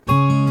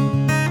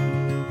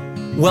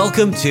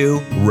Welcome to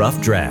Rough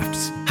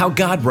Drafts, How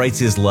God Writes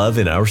His Love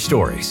in Our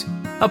Stories,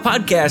 a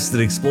podcast that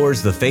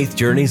explores the faith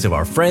journeys of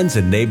our friends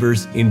and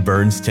neighbors in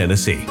Burns,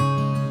 Tennessee.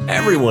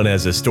 Everyone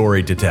has a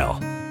story to tell,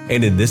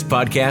 and in this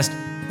podcast,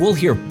 we'll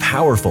hear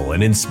powerful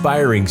and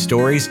inspiring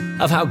stories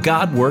of how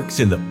God works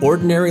in the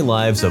ordinary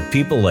lives of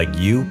people like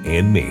you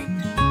and me.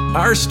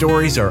 Our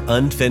stories are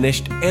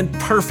unfinished and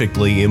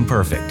perfectly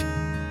imperfect.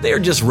 They are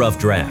just rough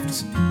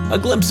drafts, a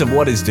glimpse of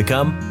what is to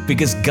come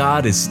because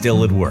God is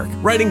still at work,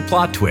 writing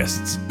plot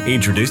twists,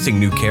 introducing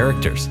new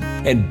characters,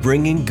 and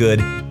bringing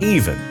good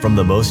even from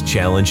the most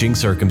challenging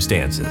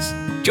circumstances.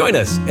 Join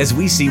us as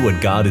we see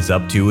what God is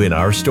up to in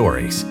our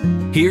stories.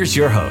 Here's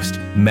your host,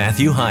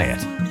 Matthew Hyatt.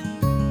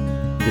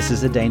 This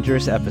is a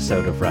dangerous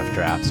episode of Rough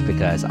Drafts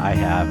because I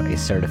have a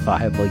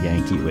certifiable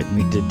Yankee with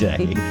me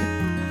today.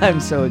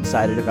 I'm so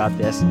excited about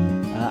this.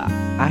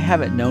 I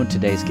haven't known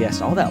today's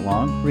guest all that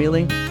long,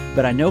 really,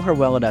 but I know her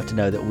well enough to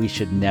know that we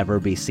should never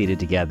be seated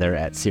together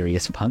at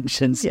serious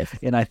functions, yes.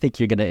 And I think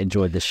you're going to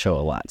enjoy this show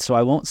a lot. So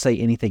I won't say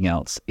anything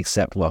else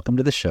except welcome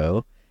to the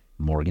show,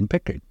 Morgan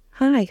Pickard.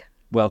 Hi.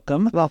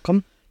 Welcome.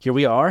 Welcome. Here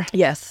we are.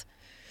 Yes.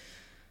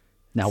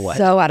 Now what?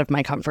 So out of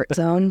my comfort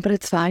zone, but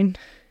it's fine.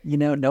 You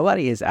know,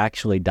 nobody has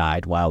actually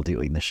died while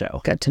doing the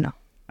show. Good to know.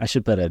 I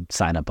should put a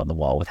sign up on the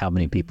wall with how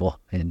many people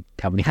and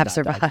how many have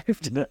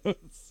survived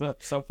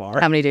so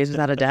far. How many days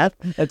without a death?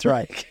 That's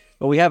right.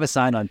 Well, we have a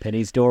sign on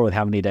Penny's door with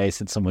how many days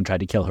since someone tried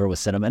to kill her with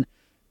cinnamon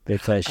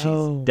because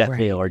she's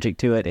definitely allergic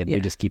to it, and we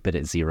just keep it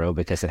at 0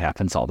 because it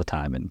happens all the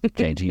time, and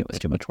changing it was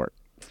too much work.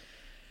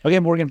 Okay,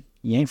 Morgan,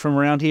 you ain't from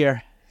around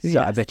here, so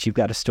yes. I bet you've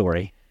got a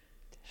story.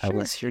 Sure.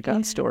 What's your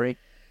God story?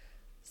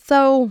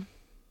 So,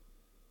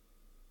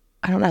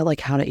 I don't know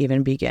how to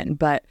even begin,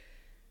 but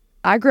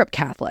I grew up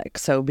Catholic,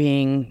 so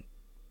being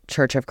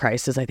Church of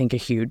Christ is, I think, a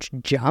huge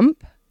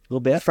jump. A little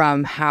bit.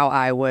 From how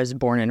I was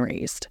born and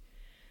raised.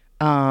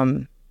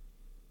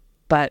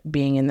 But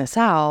being in the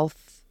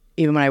South,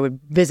 even when I would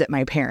visit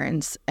my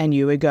parents and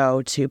you would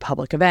go to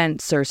public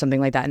events or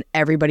something like that, and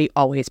everybody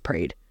always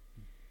prayed.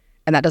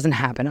 And that doesn't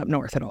happen up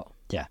north at all.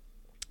 Yeah.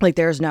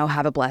 There's no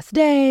have a blessed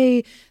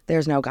day.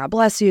 There's no God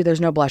bless you.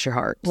 There's no bless your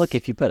heart. Look,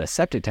 if you put a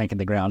septic tank in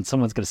the ground,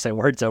 someone's going to say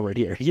words over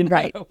here. You know?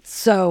 Right.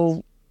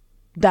 So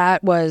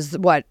that was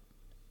what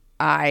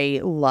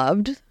I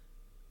loved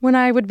when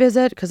I would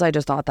visit, because I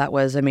just thought that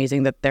was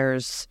amazing that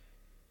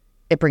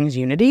it brings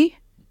unity.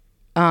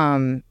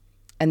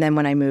 And then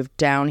when I moved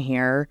down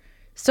here,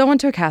 still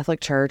went to a Catholic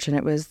church, and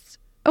it was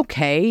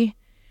okay,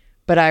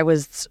 but I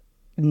was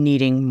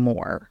needing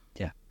more.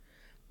 Yeah.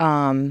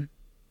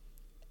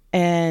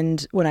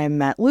 And when I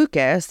met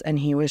Lucas, and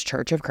he was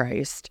Church of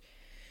Christ,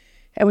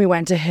 and we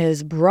went to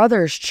his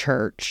brother's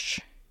church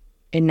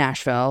in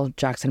Nashville,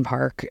 Jackson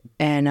Park,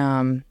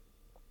 and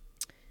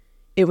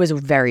it was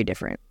very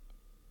different.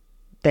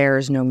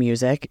 There's no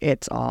music.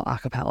 It's all a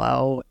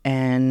cappella,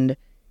 and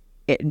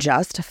it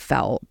just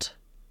felt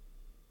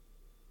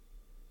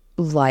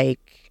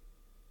like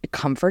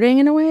comforting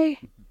in a way,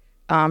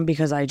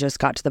 because I just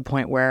got to the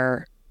point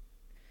where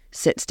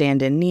sit,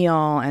 stand, and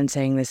kneel and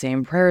saying the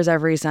same prayers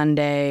every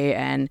Sunday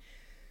and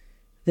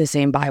the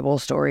same Bible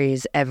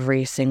stories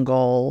every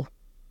single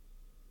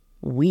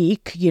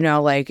week,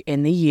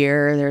 in the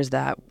year, there's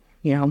that,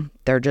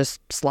 they're just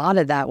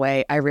slotted that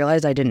way. I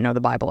realized I didn't know the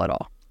Bible at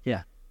all.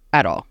 Yeah.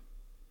 At all.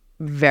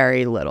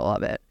 Very little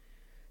of it.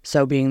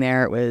 So being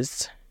there, it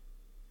was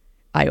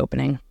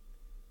eye-opening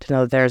to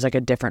know that there's a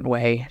different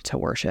way to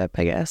worship,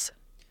 I guess.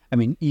 I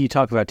mean, you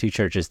talk about two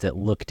churches that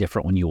look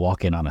different when you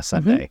walk in on a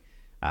Sunday,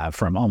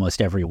 from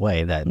almost every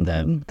way. That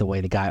the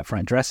way the guy up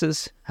front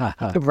dresses,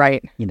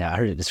 right? I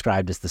heard it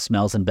described as the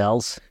smells and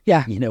bells.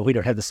 Yeah, we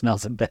don't have the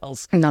smells and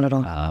bells. Not at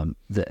all.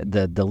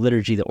 The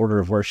liturgy, the order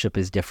of worship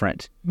is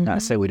different. Not to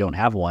say we don't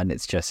have one.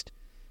 It's just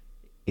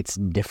it's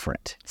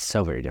different. It's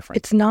so very different.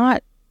 It's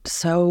not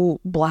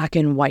so black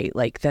and white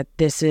like that.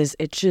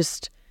 It's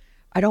just,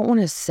 I don't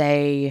want to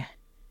say,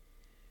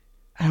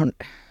 I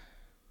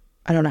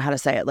don't know how to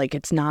say it.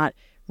 It's not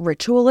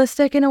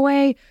ritualistic in a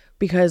way,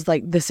 because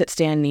the sit,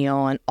 stand,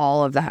 kneel and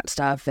all of that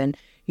stuff. And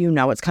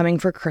it's coming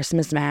for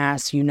Christmas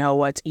Mass.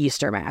 What's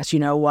Easter Mass.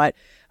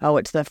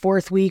 It's the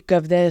 4th week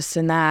of this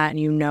and that.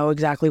 And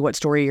exactly what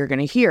story you're going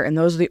to hear. And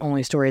those are the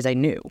only stories I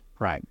knew.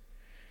 Right.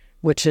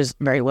 Which is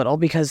very little,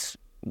 because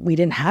we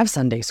didn't have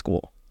Sunday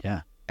school.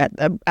 Yeah.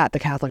 At the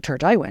Catholic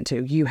church I went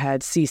to. You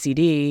had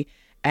CCD,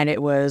 and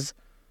it was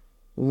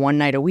one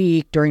night a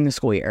week during the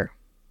school year.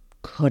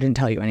 Couldn't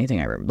tell you anything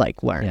I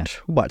learned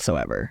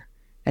whatsoever.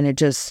 And it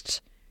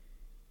just,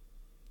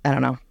 I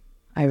don't know.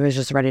 I was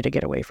just ready to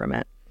get away from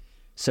it.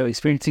 So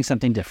experiencing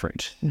something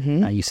different.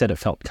 Mm-hmm. You said it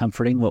felt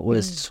comforting. What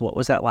was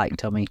that like?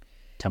 Tell me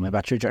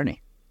about your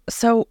journey.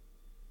 So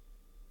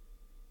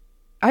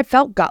I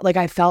felt God,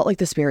 I felt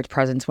the Spirit's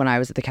presence when I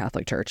was at the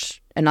Catholic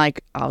church, and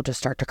I'll just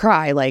start to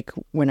cry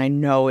when I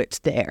know it's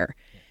there.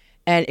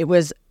 And it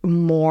was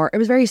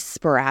very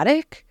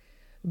sporadic,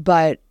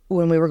 but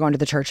when we were going to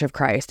the Church of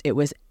Christ, it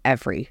was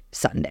every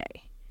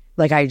Sunday.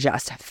 I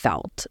just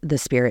felt the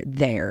Spirit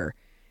there,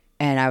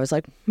 And I was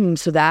like,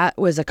 so that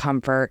was a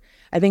comfort.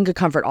 I think a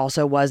comfort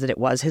also was that it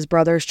was his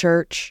brother's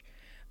church.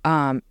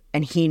 And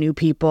he knew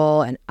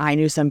people and I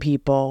knew some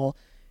people.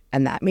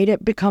 And that made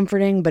it be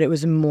comforting. But it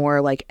was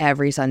more like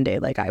every Sunday,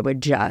 like I would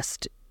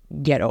just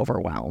get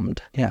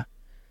overwhelmed. Yeah.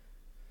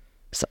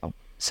 So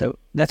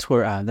that's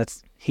where,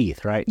 that's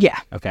Heath, right? Yeah.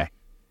 Okay.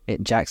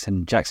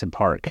 Jackson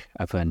Park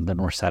up in the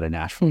north side of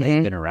Nashville.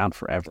 They've been around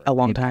forever. A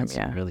long time,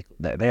 yeah. Really,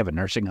 they have a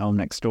nursing home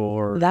next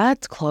door.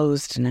 That's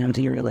closed now.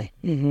 Do you really?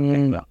 Mm-hmm.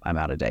 Okay, well, I'm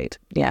out of date.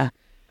 Yeah.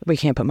 We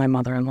can't put my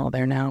mother-in-law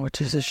there now,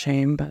 which is a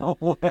shame. But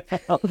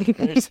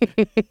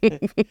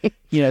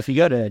if you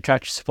go to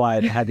Tractor Supply,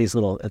 they had these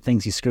little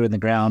things you screw in the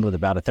ground with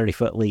about a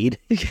 30-foot lead.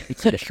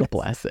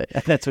 Bless it.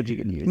 That's what you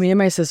can use. Me and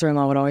my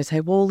sister-in-law would always say,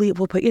 we'll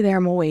put you there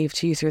and we'll wave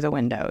to you through the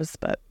windows.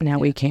 But now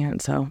we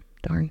can't, so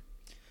darn.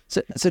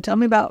 So tell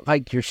me about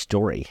like your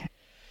story.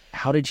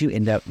 How did you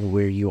end up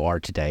where you are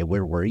today?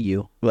 Where were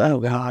you? Oh,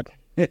 God.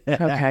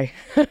 Okay.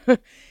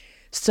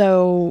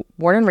 So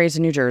born and raised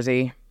in New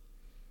Jersey.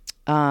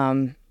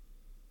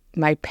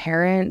 My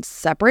parents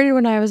separated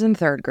when I was in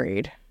 3rd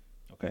grade.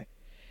 Okay.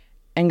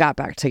 And got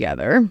back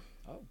together.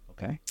 Oh,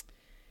 okay.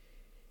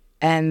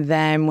 And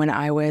then when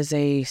I was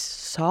a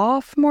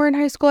sophomore in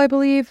high school, I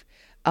believe,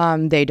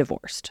 they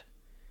divorced.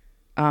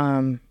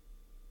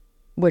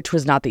 Which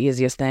was not the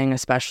easiest thing,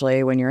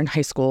 especially when you're in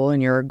high school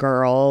and you're a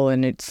girl,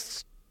 and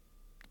it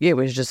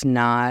was just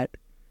not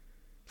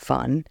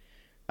fun.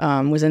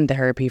 Was in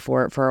therapy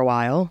for it for a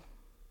while.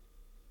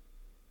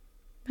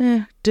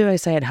 Do I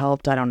say it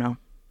helped? I don't know.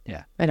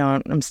 Yeah. I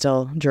don't.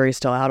 Jury's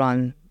still out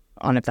on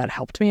if that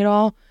helped me at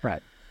all.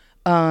 Right.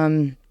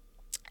 And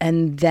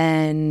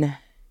then,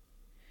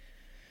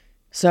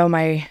 so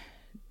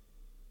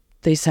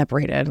they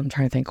separated. I'm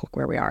trying to think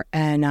where we are.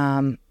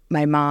 And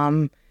my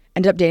mom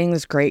ended up dating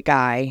this great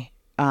guy,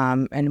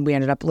 and we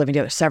ended up living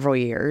together several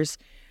years.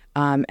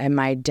 And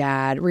my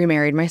dad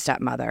remarried my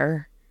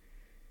stepmother.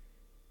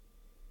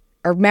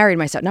 Or married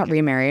my not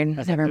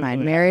remarried. Never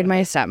mind. Married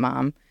my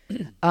stepmom.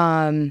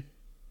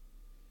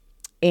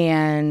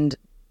 And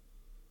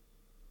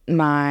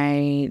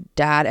my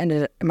dad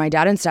and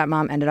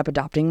stepmom ended up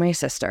adopting my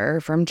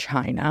sister from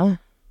China.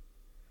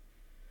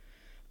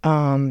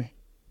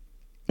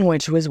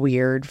 Which was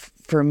weird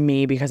for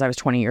me because I was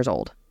 20 years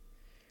old.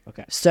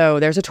 Okay. So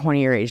there's a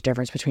 20-year age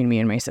difference between me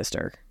and my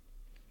sister.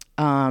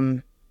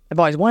 I've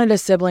always wanted a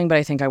sibling, but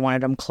I think I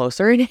wanted them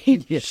closer in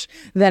age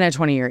than a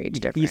 20-year age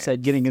difference. You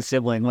said getting a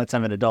sibling once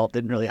I'm an adult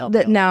didn't really help.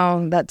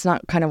 No, that's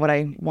not kind of what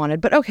I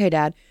wanted. But okay,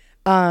 Dad.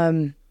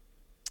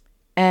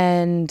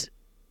 And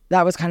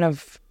that was kind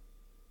of...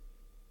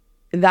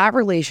 That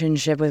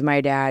relationship with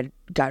my dad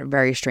got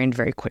very strained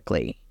very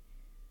quickly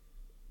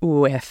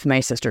with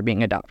my sister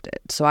being adopted.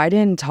 So I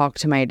didn't talk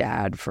to my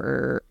dad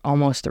for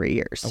almost 3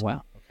 years. Oh,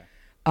 wow.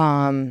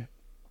 Okay.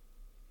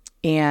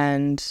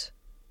 And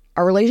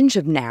our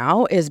relationship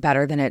now is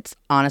better than it's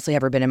honestly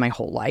ever been in my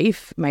whole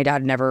life. My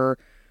dad and I were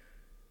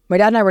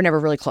never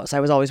really close. I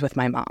was always with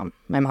my mom.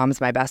 My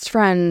mom's my best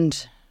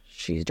friend.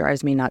 She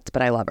drives me nuts,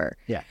 but I love her.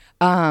 Yeah.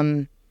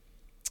 But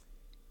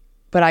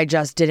I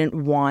just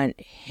didn't want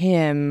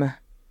him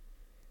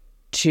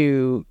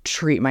to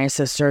treat my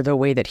sister the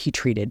way that he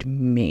treated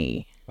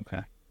me.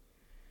 Okay.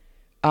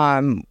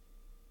 My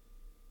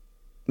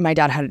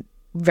dad had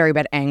very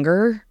bad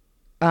anger,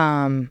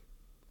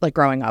 like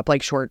growing up,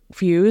 like short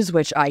fuse,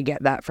 which I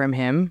get that from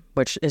him,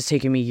 which is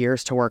taking me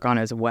years to work on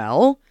as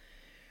well.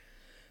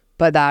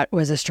 But that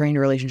was a strained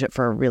relationship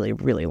for a really,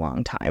 really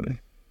long time.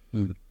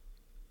 Mm.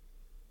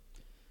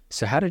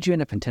 So how did you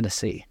end up in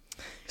Tennessee?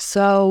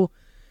 So,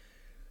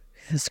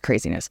 this is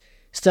craziness.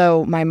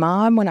 So my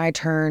mom, when I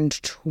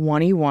turned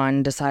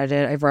 21,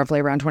 decided,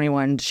 roughly around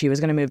 21, she was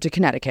going to move to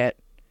Connecticut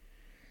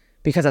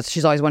because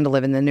she's always wanted to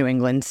live in the New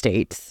England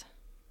states.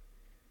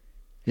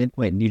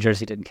 Wait, New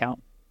Jersey didn't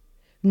count?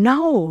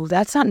 No,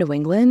 that's not New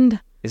England.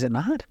 Is it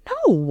not?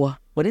 No.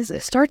 What is it?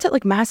 It starts at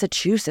like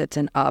Massachusetts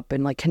and up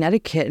and like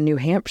Connecticut and New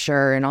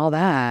Hampshire and all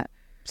that.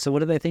 So what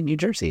do they think New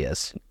Jersey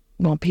is?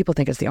 Well, people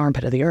think it's the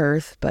armpit of the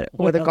earth,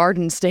 or the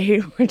Garden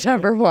State,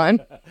 whichever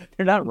one.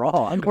 They're not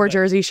wrong. Or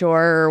Jersey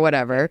Shore or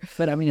whatever.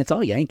 But I mean, it's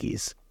all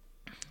Yankees.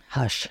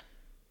 Hush,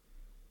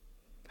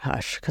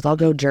 because I'll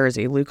go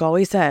Jersey. Luke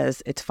always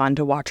says it's fun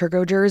to watch her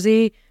go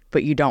Jersey,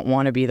 but you don't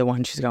want to be the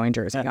one she's going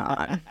Jersey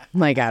on,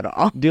 like at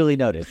all. Duly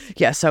noted.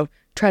 Yeah, so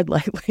tread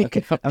lightly.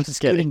 Okay, I'm just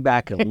scooting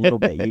back a little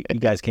bit. You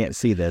guys can't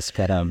see this,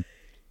 but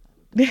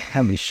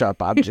how many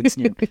sharp objects?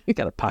 You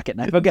got a pocket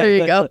knife. Okay, there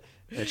you go.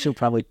 She'll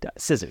probably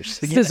scissors.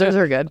 Scissors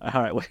are good.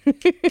 All right,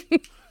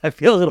 I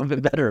feel a little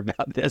bit better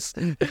about this.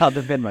 I'll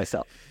defend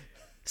myself.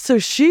 So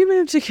she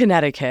moved to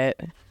Connecticut,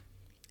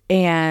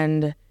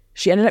 and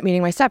she ended up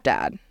meeting my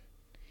stepdad.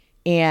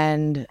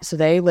 And so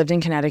they lived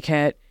in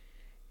Connecticut,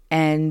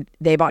 and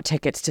they bought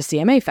tickets to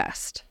CMA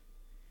Fest.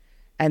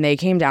 And they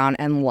came down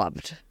and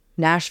loved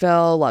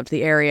Nashville, loved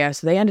the area.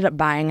 So they ended up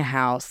buying a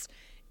house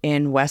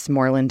in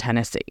Westmoreland,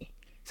 Tennessee.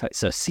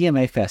 So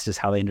CMA Fest is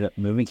how they ended up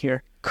moving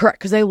here? Correct,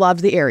 because they loved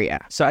the area.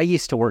 So I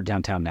used to work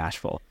downtown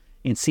Nashville,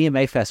 and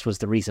CMA Fest was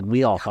the reason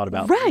we all thought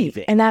about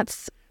leaving. And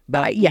that's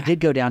But yeah. we did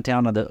go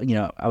downtown on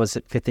I was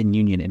at 5th and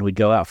Union, and we'd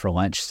go out for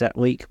lunch that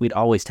week. We'd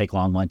always take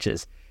long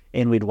lunches,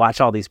 and we'd watch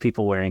all these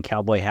people wearing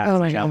cowboy hats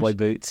and cowboy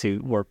boots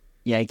who were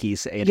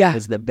Yankees, and it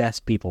was the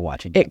best people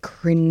watching. It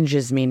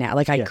cringes me now.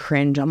 Like, I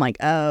cringe. I'm like,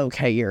 oh,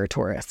 okay, you're a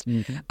tourist.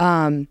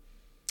 Mm-hmm.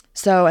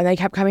 So, and they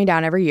kept coming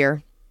down every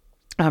year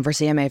for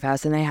CMA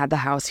Fest, and they had the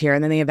house here,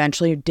 and then they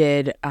eventually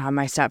did,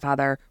 my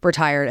stepfather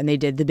retired, and they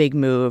did the big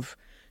move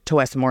to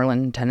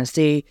Westmoreland,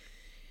 Tennessee.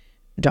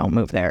 Don't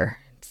move there.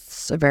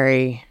 It's a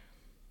very...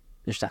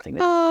 There's nothing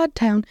there. Odd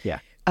town. Yeah.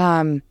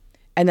 And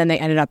then they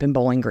ended up in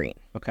Bowling Green.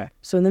 Okay.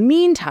 So in the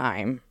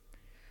meantime,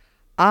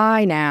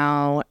 I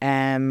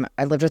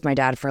lived with my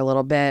dad for a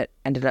little bit,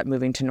 ended up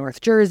moving to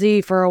North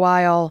Jersey for a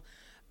while.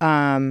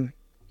 And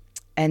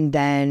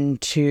then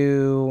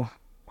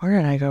where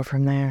did I go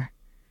from there?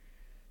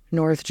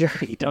 North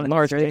Jersey.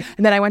 North Jersey.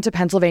 And then I went to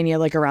Pennsylvania,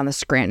 like around the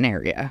Scranton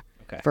area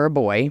for a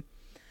boy.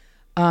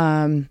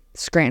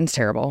 Scranton's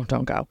terrible.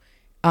 Don't go.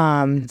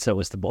 So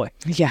was the boy.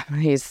 Yeah.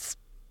 He's,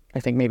 I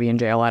think, maybe in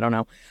jail. I don't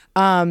know.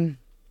 And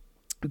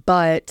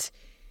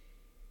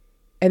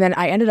then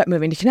I ended up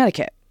moving to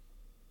Connecticut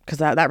because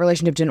that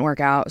relationship didn't work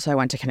out. So I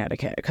went to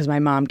Connecticut because my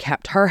mom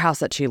kept her house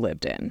that she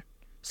lived in.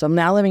 So I'm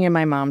now living in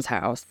my mom's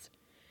house.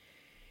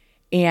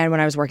 And when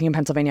I was working in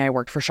Pennsylvania, I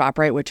worked for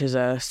ShopRite, which is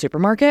a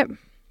supermarket.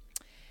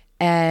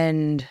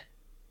 And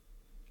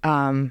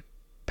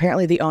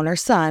apparently the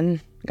owner's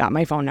son got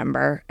my phone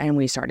number and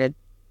we started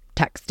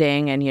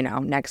texting.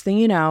 And, next thing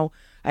you know,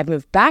 I've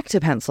moved back to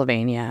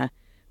Pennsylvania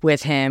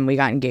with him. We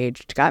got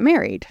engaged, got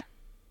married.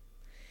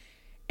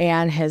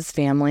 And his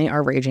family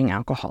are raging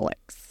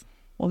alcoholics.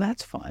 Well,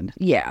 that's fun.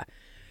 Yeah.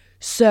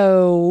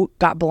 So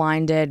got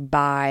blinded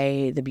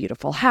by the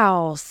beautiful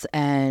house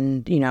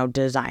and,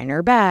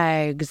 designer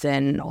bags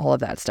and all of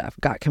that stuff.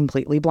 Got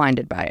completely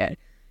blinded by it,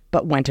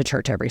 but went to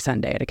church every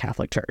Sunday at a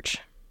Catholic church.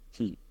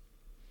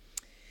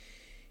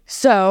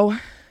 So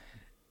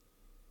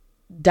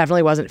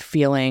definitely wasn't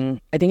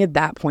feeling, I think at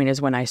that point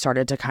is when I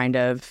started to kind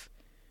of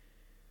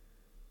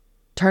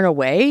turn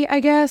away, I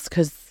guess,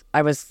 because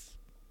I was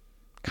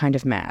kind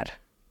of mad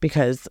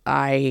because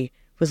I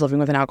was living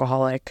with an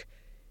alcoholic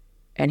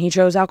and he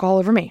chose alcohol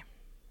over me.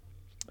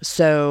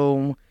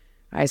 So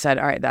I said,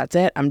 all right, that's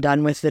it. I'm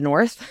done with the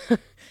North.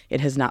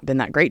 It has not been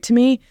that great to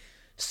me.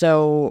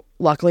 So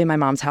luckily my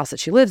mom's house that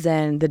she lives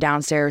in, the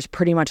downstairs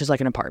pretty much is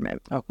like an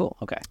apartment. Oh, cool.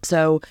 Okay.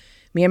 So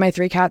me and my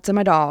 3 cats and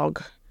my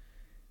dog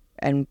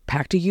and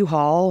packed a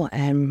U-Haul,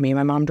 and me and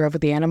my mom drove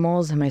with the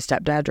animals, and my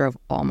stepdad drove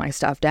all my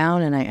stuff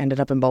down, and I ended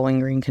up in Bowling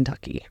Green,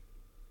 Kentucky.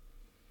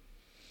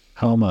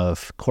 Home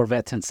of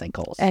Corvettes and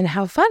sinkholes. And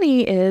how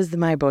funny is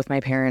both my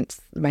parents,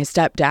 my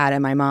stepdad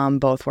and my mom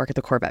both work at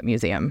the Corvette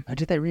Museum. Oh,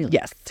 did they really?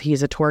 Yes.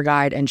 He's a tour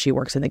guide and she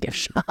works in the gift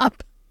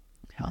shop.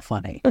 How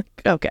funny.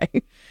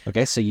 Okay.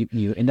 Okay, so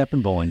you end up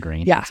in Bowling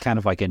Green. Yeah. It's kind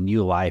of like a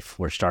new life.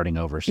 We're starting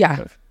over.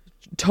 Yeah.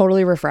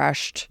 Totally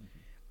refreshed.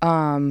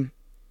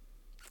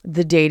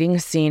 The dating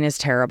scene is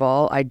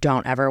terrible. I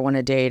don't ever want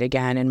to date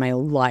again in my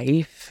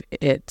life.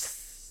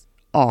 It's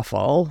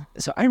awful.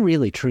 So I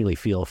really, truly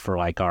feel for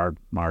like our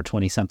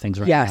 20-somethings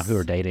right now who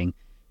are dating,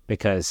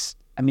 because,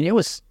 I mean, it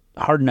was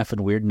hard enough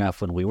and weird enough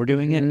when we were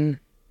doing it,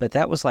 but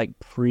that was like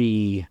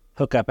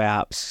pre-hookup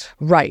apps.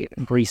 Right.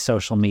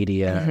 Pre-social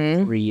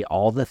media, pre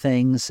all the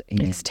things.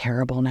 And it's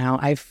terrible now.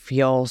 I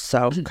feel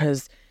so,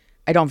 because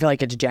I don't feel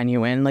like it's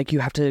genuine. Like, you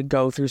have to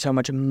go through so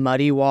much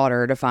muddy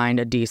water to find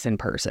a decent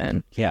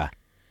person. Yeah.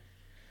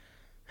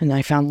 And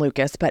I found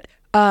Lucas, but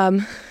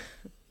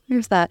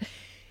here's that.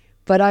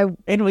 But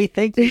and we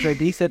think he's a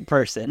decent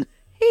person.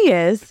 He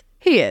is.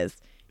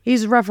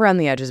 He's rough around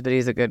the edges, but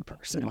he's a good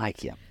person. Like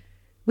him.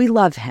 We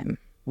love him.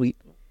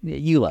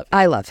 You love him.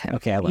 I love him.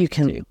 Okay, I love him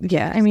too.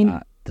 Yeah, I mean,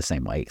 not the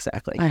same way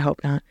exactly. I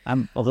hope not.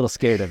 I'm a little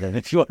scared of him.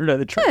 If you want to know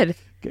the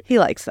truth. Good. He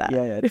likes that.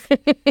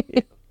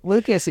 Yeah.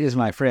 Lucas is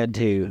my friend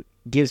who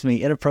gives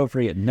me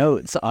inappropriate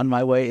notes on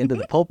my way into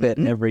the pulpit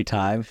every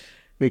time,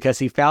 because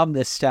he found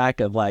this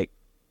stack of like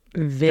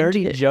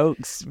dirty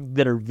jokes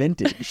that are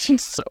vintage.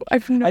 So I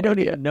don't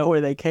even know where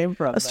they came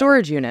from. A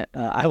storage unit.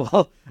 I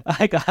will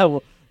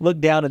look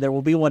down and there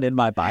will be one in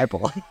my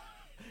Bible.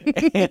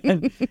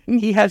 And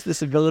he has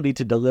this ability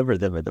to deliver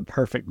them at the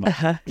perfect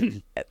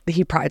moment.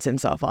 He prides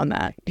himself on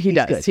that. He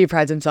does. Good. He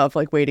prides himself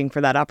like waiting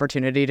for that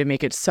opportunity to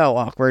make it so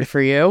awkward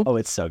for you. Oh,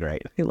 it's so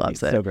great. He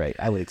loves it. So great.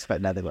 I would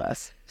expect nothing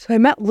less. So I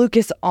met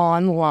Lucas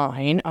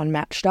online on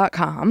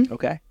Match.com.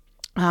 Okay.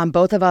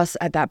 Both of us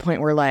at that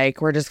point were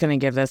like, we're just going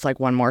to give this like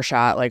one more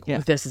shot. Like,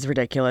 This is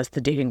ridiculous. The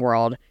dating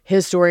world.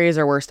 His stories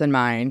are worse than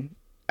mine.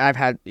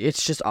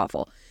 It's just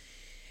awful.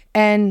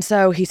 And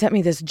so he sent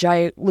me this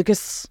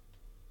Lucas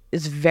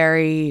is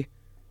very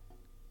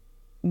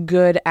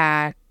good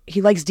at,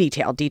 he likes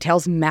detail.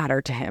 Details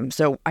matter to him.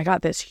 So I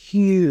got this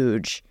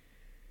huge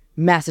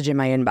message in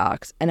my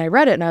inbox and I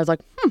read it and I was like,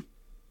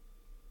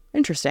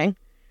 interesting.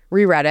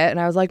 Reread it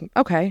and I was like,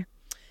 okay.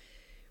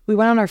 We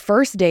went on our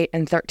first date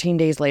and 13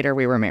 days later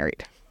we were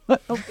married.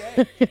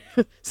 Okay.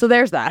 So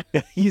there's that.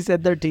 You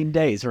said 13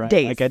 days, right?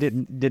 Days. Like I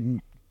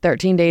didn't.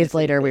 13 days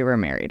later we were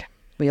married.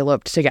 We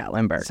eloped to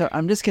Gatlinburg. So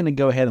I'm just going to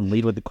go ahead and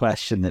lead with the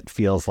question that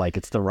feels like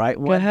it's the right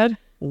one. Go ahead.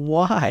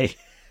 Why?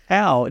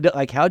 How?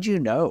 Like, how'd you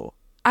know?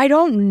 I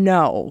don't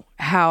know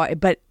how,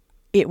 but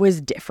it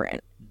was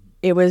different.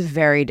 It was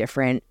very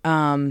different.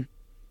 I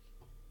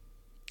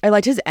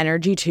liked his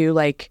energy too.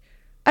 Like,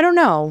 I don't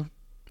know.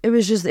 It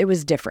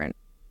was different.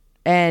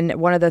 And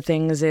one of the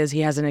things is he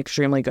has an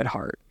extremely good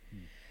heart.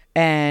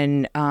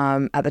 And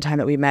at the time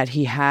that we met,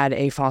 he had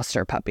a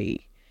foster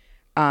puppy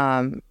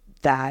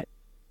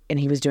and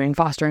he was doing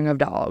fostering of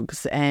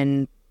dogs.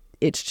 And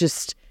it's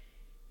just,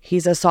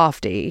 he's a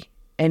softie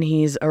and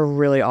he's a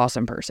really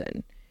awesome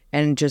person.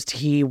 And just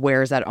he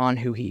wears that on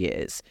who he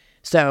is.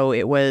 So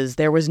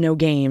there was no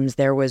games,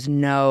 there was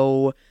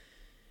no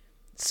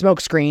smoke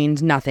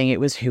screens, nothing. It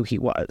was who he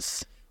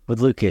was.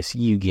 With Lucas,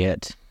 you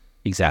get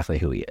exactly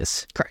who he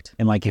is. Correct.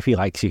 And like, if he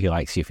likes you, he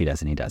likes you. If he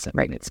doesn't, he doesn't.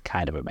 Right. And it's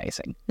kind of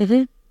amazing.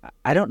 Mm-hmm.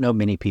 I don't know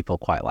many people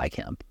quite like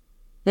him.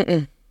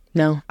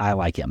 No. I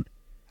like him.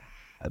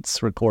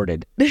 It's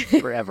recorded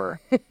forever.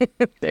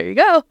 There you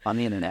go. On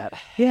the internet.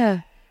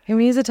 Yeah. I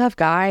mean, he's a tough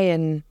guy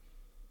and,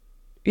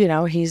 you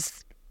know,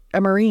 he's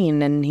a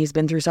Marine and he's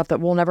been through stuff that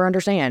we'll never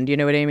understand. You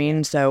know what I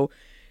mean? So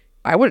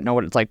I wouldn't know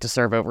what it's like to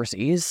serve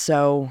overseas.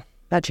 So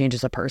that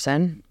changes a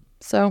person.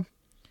 So,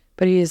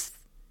 but he's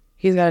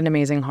got an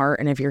amazing heart.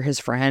 And if you're his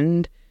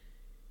friend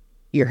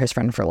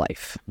for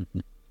life. Mm-hmm.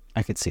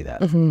 I could see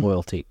that. Mm-hmm.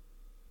 Loyalty.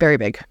 Very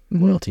big.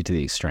 Mm-hmm. Loyalty to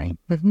the extreme.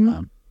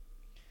 Mm-hmm.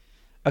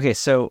 Okay.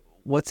 So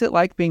what's it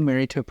like being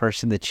married to a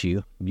person that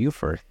you knew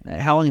for,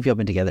 how long have you all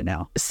been together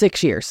now?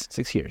 6 years.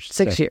 6 years.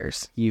 6 So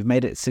years. You've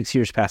made it 6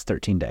 years past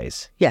 13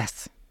 days.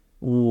 Yes.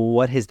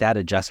 What has that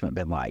adjustment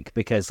been like?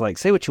 Because, like,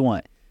 say what you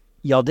want,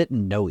 y'all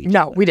didn't know each other.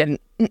 No, we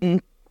didn't.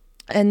 Mm-mm.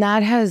 And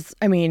that has,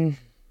 I mean,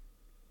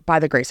 by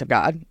the grace of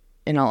God,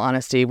 in all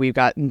honesty, we've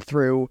gotten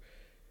through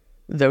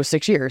those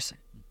 6 years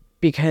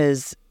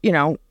because, you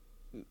know,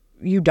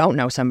 you don't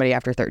know somebody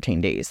after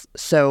 13 days.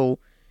 So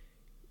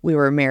we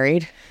were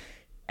married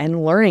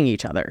and learning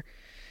each other,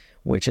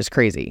 which is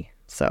crazy.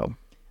 So,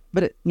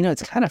 but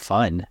it's kind of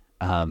fun.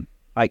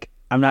 Like,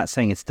 I'm not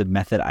saying it's the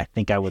method I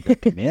think I would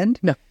recommend.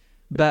 No.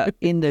 But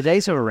in the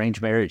days of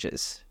arranged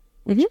marriages,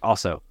 which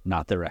also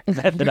not the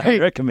method I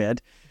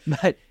recommend,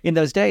 but in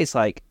those days,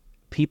 like,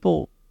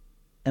 people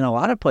in a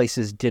lot of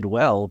places did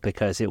well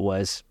because it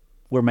was,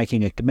 we're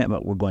making a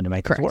commitment, we're going to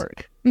make this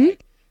work. Mm-hmm.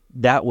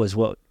 That was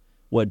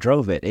what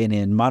drove it. And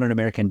in modern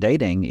American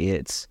dating,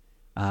 it's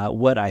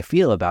what I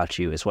feel about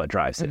you is what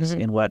drives this.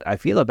 And what I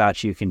feel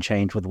about you can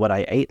change with what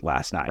I ate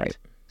last night. Right.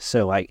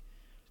 So, like,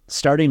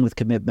 starting with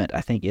commitment,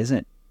 I think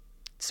it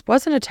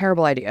wasn't a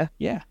terrible idea.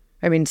 Yeah.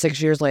 I mean,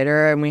 6 years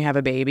later and we have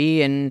a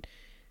baby and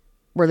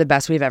we're the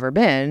best we've ever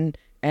been.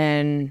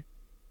 And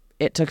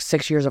it took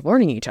 6 years of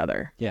learning each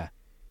other. Yeah.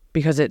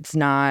 Because it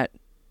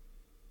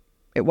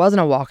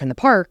wasn't a walk in the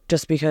park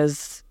just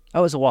because.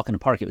 Oh, it was a walk in the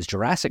park. It was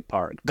Jurassic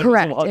Park.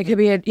 Correct. It could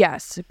be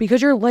yes.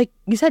 Because you're, like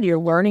you said, you're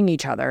learning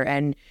each other.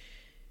 And,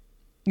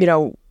 you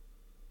know,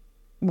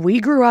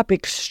 we grew up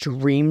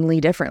extremely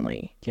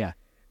differently. Yeah.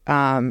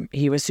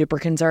 He was super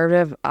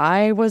conservative.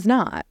 I was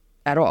not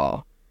at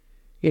all.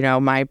 You know,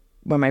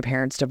 when my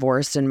parents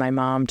divorced and my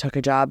mom took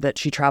a job that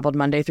she traveled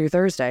Monday through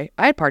Thursday,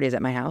 I had parties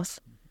at my house.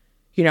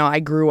 You know, I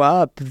grew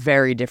up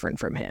very different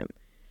from him.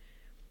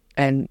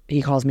 And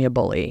he calls me a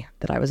bully,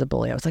 that I was a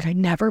bully. I was like, I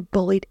never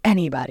bullied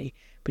anybody,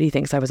 but he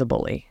thinks I was a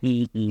bully.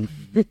 And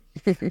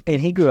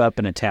he grew up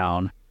in a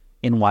town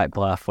in White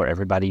Bluff where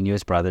everybody knew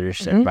his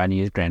brothers, everybody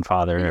knew his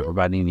grandfather,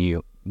 everybody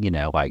knew,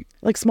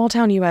 like small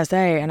town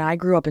USA. And I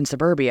grew up in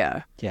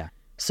suburbia. Yeah.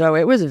 So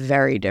it was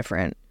very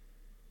different.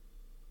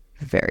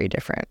 Very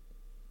different.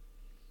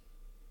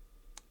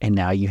 And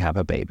now you have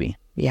a baby.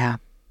 Yeah.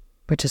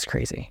 Which is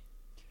crazy.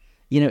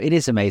 You know, it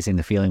is amazing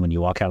the feeling when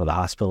you walk out of the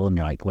hospital and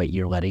you're like, wait,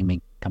 you're letting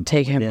me come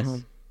take him this?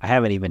 home. I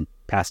haven't even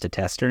passed a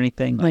test or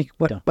anything. Like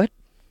what?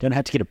 Don't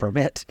have to get a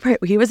permit. Right.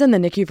 He was in the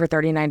NICU for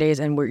 39 days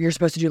and you're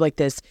supposed to do like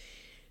this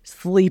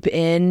sleep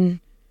in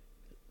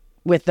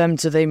with them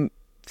so they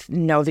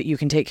know that you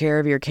can take care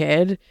of your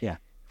kid. Yeah.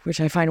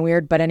 Which I find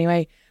weird. But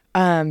anyway,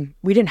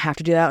 we didn't have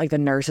to do that. Like the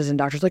nurses and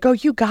doctors like, oh,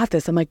 you got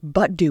this. I'm like,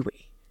 but do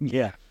we?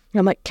 Yeah.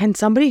 I'm like, can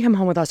somebody come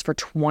home with us for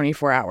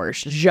 24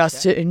 hours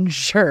just to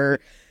ensure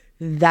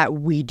that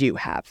we do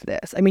have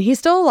this? I mean, he's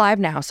still alive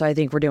now, so I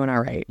think we're doing all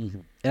right.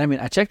 Mm-hmm. And I mean,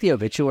 I checked the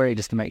obituary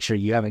just to make sure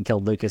you haven't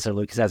killed Lucas or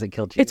Lucas hasn't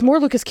killed you. It's more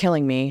Lucas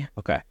killing me.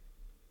 Okay.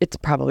 It's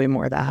probably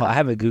more that. Well, I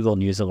have a Google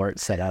News alert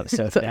set up,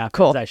 so if it happens,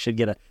 cool. I should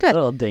get a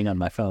little ding on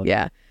my phone.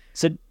 Yeah.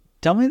 So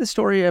tell me the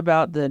story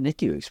about the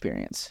NICU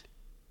experience.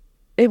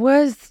 It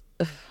was,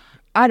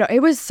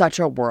 it was such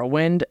a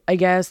whirlwind, I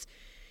guess,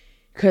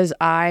 because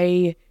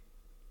I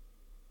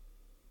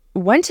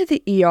went to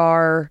the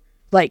ER,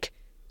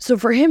 so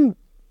for him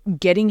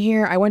getting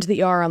here, I went to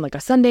the ER on like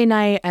a Sunday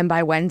night, and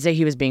by Wednesday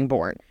he was being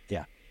born.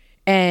 Yeah.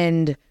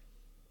 And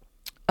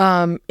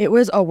it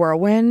was a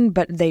whirlwind,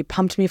 but they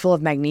pumped me full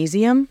of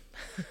magnesium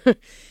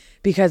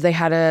because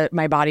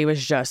my body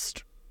was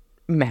just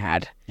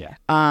mad. Yeah.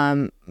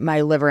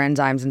 My liver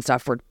enzymes and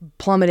stuff were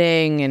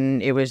plummeting,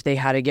 and they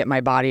had to get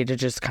my body to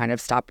just kind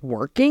of stop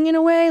working in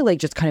a way, like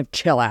just kind of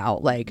chill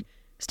out, like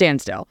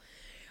stand still.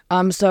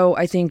 So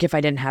I think if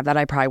I didn't have that,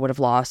 I probably would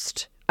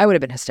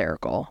have been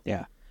hysterical.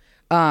 Yeah.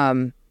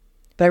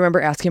 But I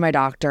remember asking my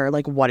doctor,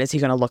 like, what is he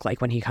going to look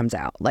like when he comes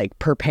out? Like,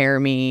 prepare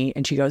me.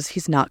 And she goes,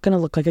 he's not going to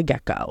look like a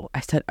gecko.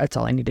 I said, that's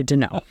all I needed to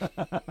know.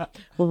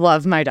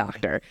 Love my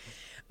doctor.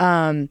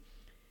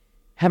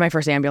 Had my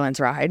first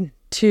ambulance ride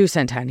to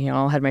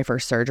Centennial, had my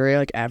first surgery,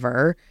 like,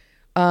 ever.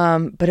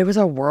 But it was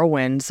a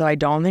whirlwind, so I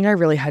don't think I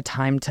really had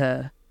time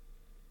to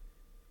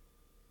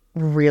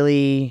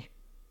really,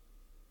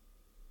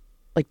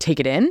 like,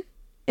 take it in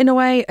a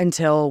way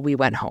until we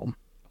went home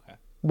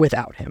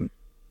without him.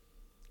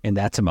 And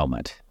that's a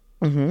moment.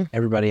 Mm-hmm.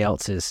 Everybody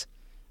else is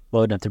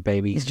loading up their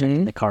babies,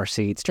 checking the car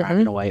seats,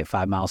 driving away at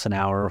 5 miles an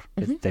hour.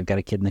 They've got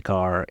a kid in the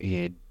car,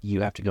 and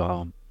you have to go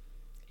home.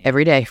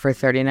 Every day for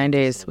 39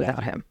 days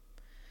without him.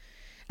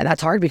 And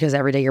that's hard because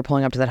every day you're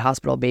pulling up to that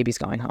hospital, baby's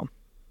going home.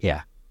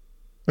 Yeah.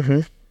 Mm-hmm.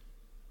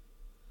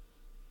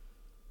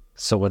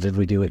 So what did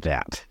we do with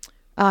that?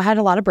 I had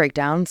a lot of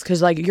breakdowns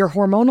because, like, you're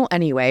hormonal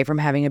anyway from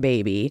having a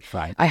baby.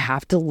 Right. I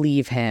have to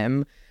leave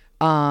him.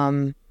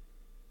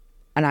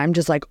 And I'm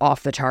just, like,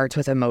 off the charts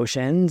with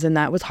emotions. And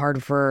that was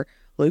hard for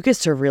Lucas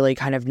to really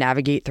kind of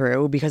navigate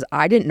through because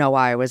I didn't know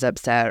why I was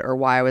upset or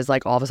why I was,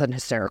 like, all of a sudden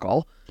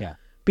hysterical. Yeah.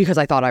 Because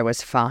I thought I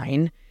was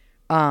fine.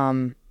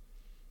 And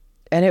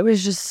it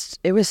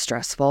was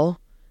stressful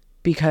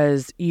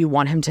because you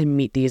want him to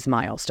meet these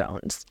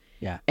milestones.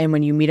 Yeah. And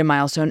when you meet a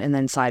milestone and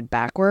then slide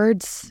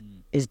backwards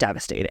is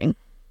devastating.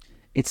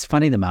 It's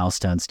funny, the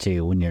milestones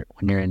too, when you're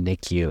in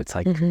NICU, it's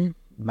like,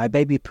 my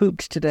baby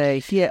pooped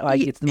today. Yeah,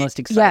 like it's the most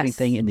exciting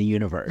thing in the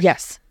universe.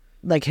 Yes.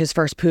 Like his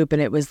first poop,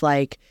 and it was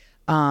like,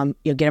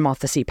 get him off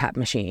the CPAP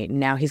machine.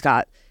 Now he's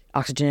got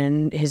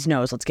oxygen in his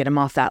nose. Let's get him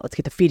off that. Let's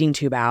get the feeding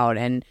tube out.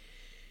 And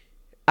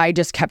I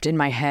just kept in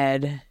my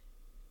head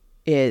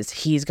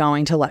he's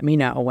going to let me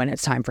know when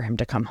it's time for him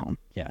to come home.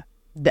 Yeah.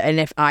 And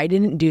if I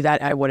didn't do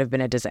that, I would have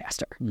been a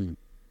disaster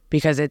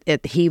because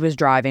he was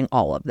driving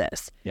all of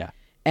this. Yeah.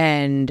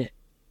 And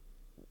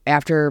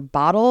after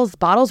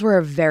bottles were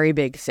a very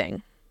big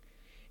thing.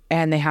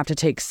 And they have to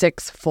take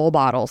 6 full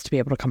bottles to be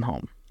able to come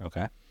home.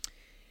 Okay.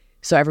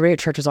 So everybody at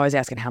church was always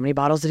asking, how many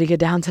bottles did he get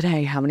down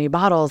today? How many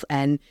bottles?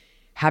 And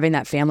having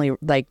that family,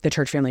 like the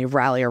church family,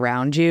 rally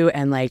around you.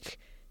 And like,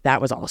 that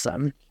was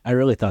awesome. I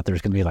really thought there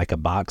was going to be like a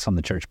box on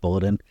the church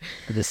bulletin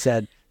that just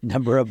said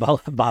number of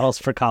bottles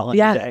for Colin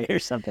today or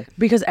something.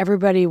 Because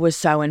everybody was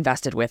so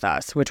invested with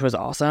us, which was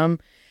awesome.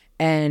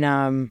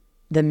 And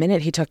the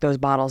minute he took those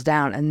bottles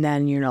down and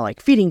then, like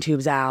feeding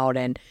tubes out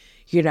and,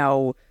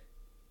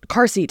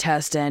 car seat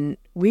test. And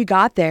we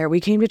got there, we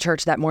came to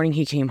church that morning,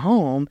 he came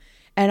home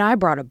and I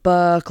brought a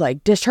book.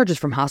 Like, discharges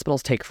from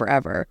hospitals take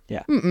forever.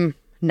 Yeah.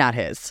 Not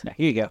his. No,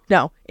 here you go.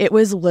 No, it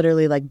was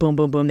literally like boom,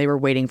 boom, boom. They were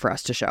waiting for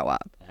us to show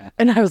up.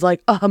 And I was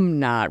like, I'm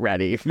not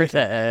ready for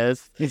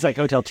this. It's like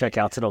hotel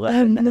checkouts at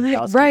 11.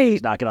 Right.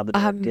 Knocking on the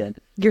door again.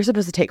 You're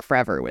supposed to take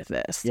forever with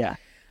this. Yeah.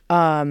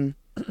 But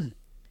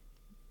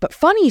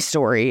funny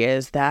story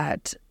is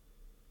that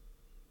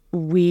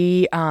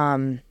we,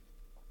 when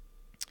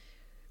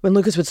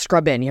Lucas would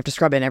scrub in, you have to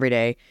scrub in every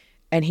day,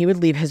 and he would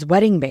leave his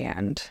wedding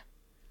band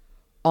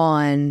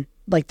on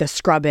like the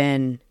scrub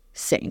in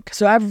sink.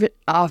 So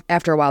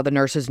after a while, the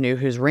nurses knew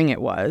whose ring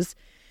it was.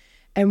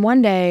 And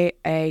one day,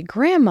 a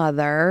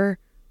grandmother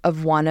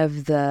of one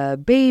of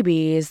the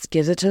babies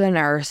gives it to the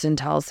nurse and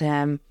tells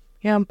him,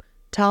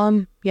 tell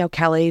him,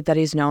 Kelly, that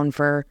he's known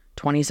for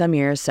 20 some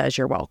years, says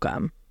you're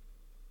welcome.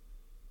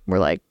 We're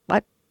like,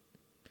 what?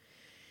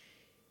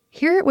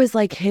 Here it was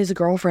like his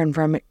girlfriend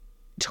from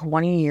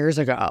 20 years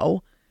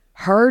ago.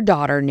 Her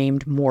daughter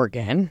named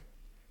Morgan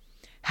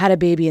had a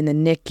baby in the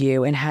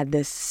NICU and had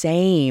the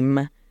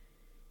same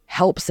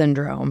HELP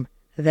syndrome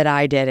that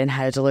I did and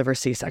had to deliver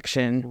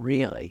C-section.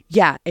 Really?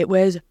 Yeah, it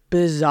was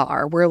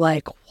bizarre. We're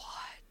like, what?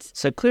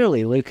 So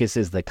clearly Lucas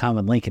is the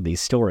common link in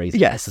these stories.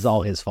 Yes. This is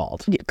all his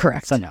fault. Yeah,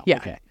 correct. Somehow. Yeah,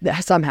 Okay.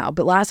 Somehow.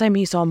 But last time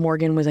he saw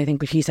Morgan was, I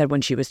think, he said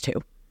when she was 2.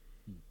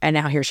 And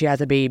now here she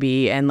has a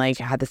baby and like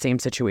had the same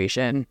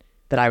situation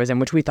that I was in,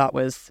 which we thought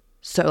was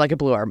so, like, it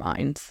blew our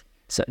minds.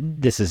 So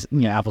this is,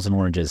 apples and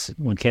oranges.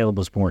 When Caleb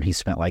was born, he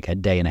spent like a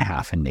day and a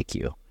half in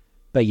NICU.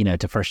 But,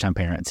 to first-time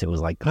parents, it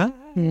was like,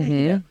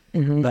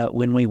 But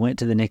when we went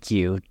to the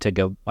NICU to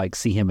go, like,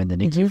 see him in the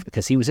NICU,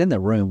 because he was in the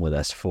room with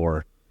us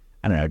for,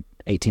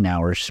 18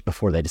 hours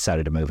before they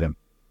decided to move him.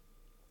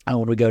 And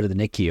when we go to the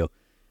NICU,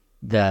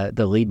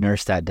 the lead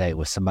nurse that day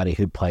was somebody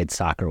who'd played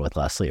soccer with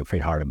Leslie at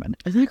Fried-Hardeman.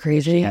 Isn't that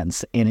crazy? And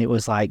it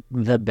was, like,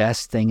 the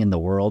best thing in the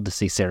world to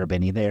see Sarah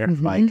Benny there.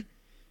 Like,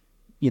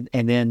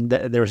 and then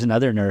there was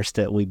another nurse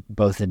that we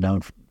both had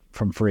known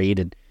from Freed,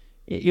 and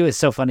it was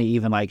so funny.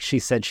 Even like she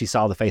said, she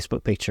saw the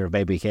Facebook picture of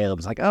baby Caleb.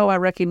 It's like, oh, I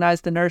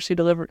recognize the nurse who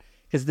delivered,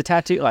 because the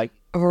tattoo, like,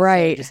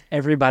 right. Just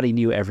everybody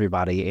knew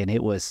everybody, and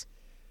it was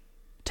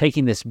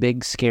taking this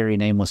big, scary,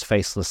 nameless,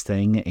 faceless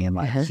thing and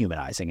like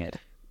humanizing it.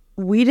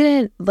 We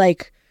didn't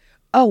like.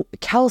 Oh,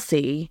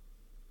 Kelsey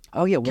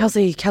Oh, yeah.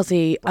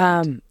 Kelsey,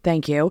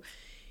 thank you.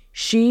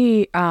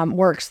 She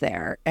works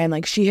there, and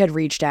like she had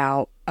reached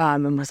out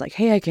and was like,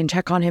 hey, I can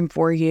check on him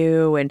for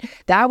you. And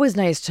that was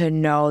nice to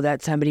know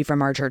that somebody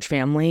from our church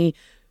family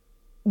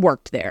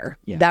worked there.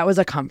 Yeah. That was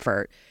a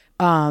comfort.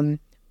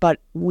 But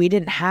we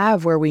didn't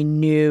have where we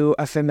knew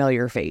a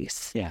familiar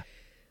face. Yeah.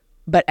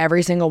 But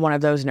every single one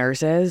of those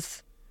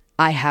nurses,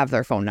 I have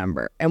their phone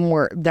number, and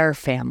they're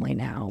family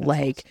now. That's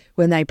like awesome.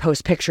 When they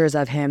post pictures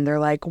of him, they're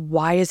like,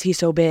 why is he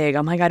so big?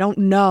 I'm like, I don't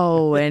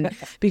know. And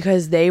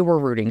because they were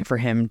rooting for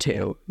him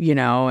too,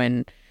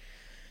 and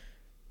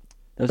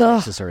those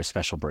nurses are a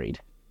special breed.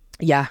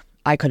 Yeah.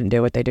 I couldn't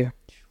do what they do.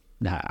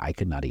 Nah, I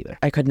could not either.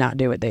 I could not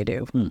do what they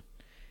do.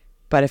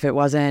 But if it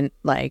wasn't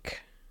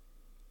like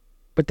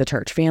with the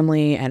church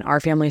family and our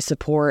family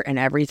support and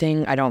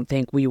everything, I don't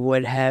think we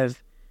would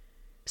have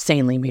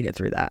sanely made it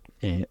through that.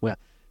 Yeah, well,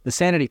 the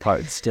sanity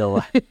part is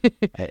still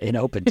an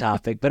open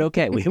topic, but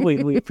okay,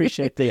 we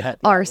appreciate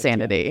our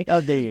sanity.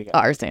 Oh, there you go.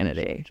 Our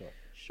sanity. Sure.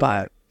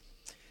 But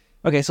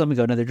okay, so let me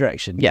go another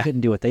direction. Yeah. You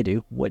couldn't do what they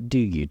do. What do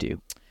you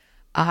do?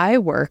 I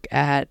work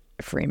at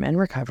Freeman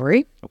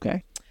Recovery.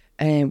 Okay.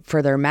 And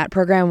for their MAT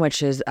program,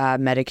 which is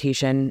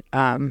medication.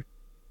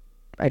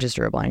 I just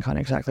drew a blank on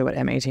exactly what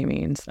MAT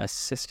means.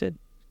 Assisted?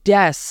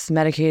 Yes,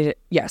 medicated.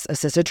 Yes,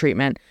 assisted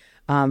treatment.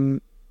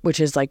 Which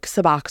is like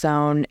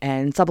Suboxone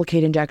and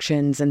Sublocade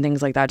injections and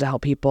things like that to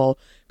help people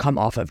come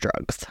off of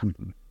drugs.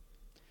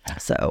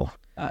 So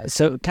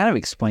kind of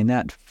explain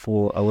that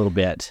for a little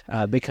bit,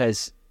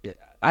 because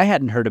I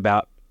hadn't heard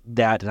about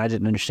that and I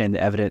didn't understand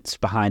the evidence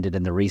behind it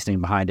and the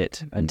reasoning behind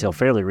it until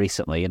fairly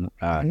recently.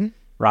 And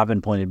Robin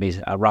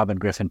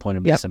Griffin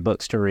pointed me to some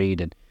books to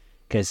read, and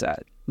because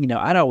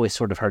I'd always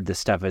sort of heard this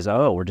stuff as,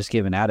 we're just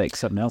giving addicts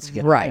something else to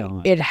get high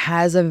on. It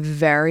has a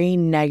very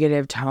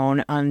negative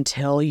tone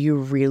until you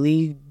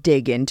really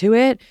dig into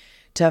it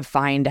to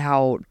find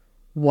out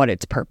what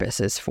its purpose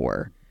is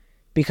for,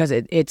 because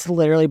it's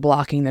literally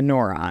blocking the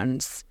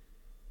neurons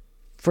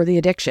for the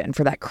addiction,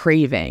 for that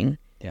craving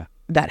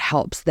that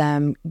helps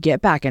them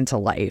get back into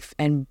life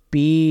and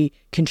be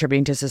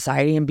contributing to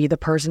society and be the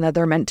person that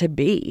they're meant to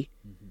be.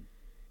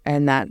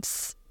 And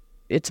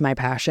it's my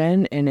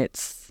passion, and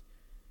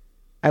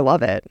I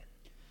love it.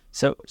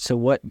 So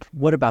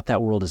what about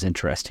that world is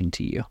interesting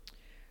to you?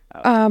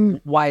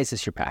 Why is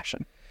this your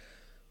passion?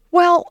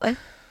 Well,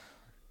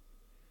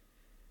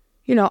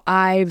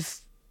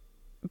 I've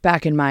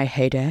back in my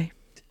heyday,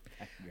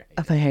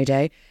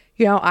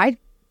 I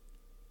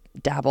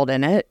dabbled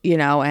in it,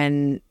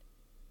 and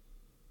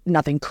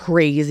nothing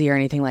crazy or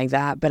anything like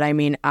that. But I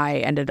mean, I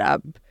ended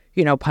up,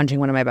 punching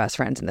one of my best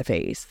friends in the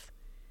face.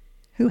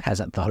 Who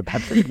hasn't thought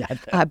about doing that?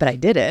 But I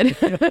did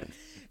it.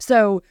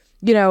 So,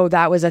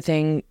 that was a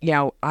thing,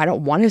 I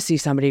don't want to see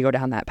somebody go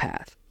down that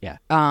path. Yeah.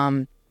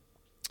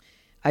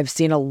 I've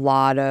seen a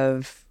lot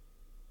of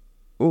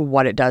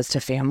what it does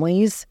to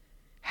families,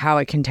 how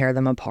it can tear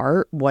them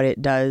apart, what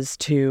it does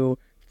to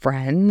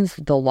friends,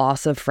 the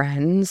loss of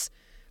friends,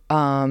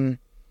 and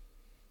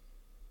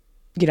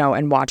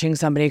watching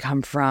somebody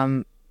come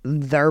from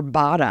their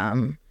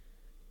bottom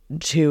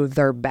to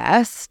their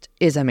best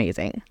is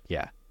amazing.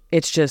 Yeah.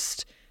 It's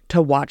just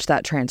to watch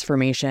that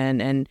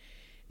transformation. And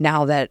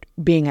now that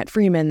being at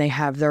Freeman, they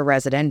have their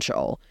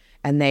residential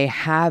and they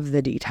have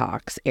the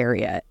detox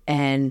area.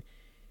 And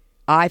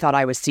I thought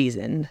I was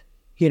seasoned,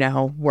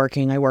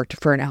 working. I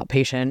worked for an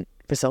outpatient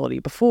facility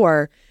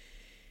before.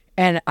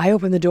 And I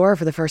opened the door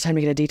for the first time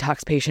to get a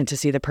detox patient to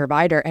see the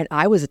provider, and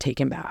I was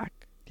taken back.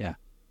 Yeah.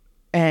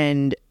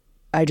 And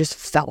I just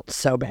felt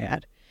so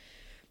bad.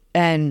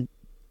 And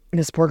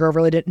this poor girl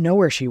really didn't know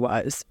where she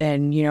was.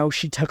 And,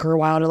 she took her a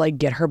while to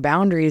get her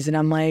boundaries. And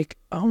I'm like,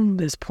 oh,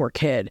 this poor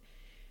kid.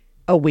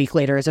 A week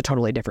later is a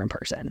totally different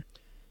person.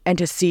 And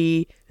to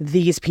see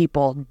these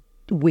people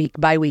week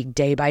by week,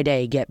 day by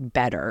day get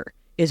better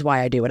is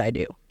why I do what I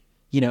do.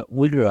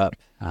 We grew up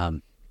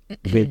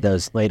with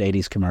those late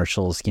 80s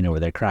commercials, where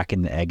they're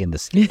cracking the egg in the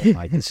skin.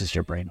 Like, this is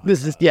your brain.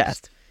 This is,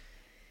 yes.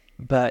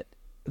 But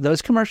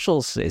those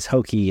commercials is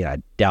hokey. I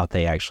doubt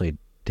they actually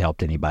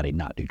helped anybody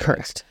not do drugs.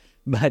 Correct.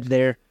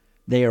 But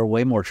they are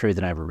way more true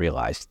than I ever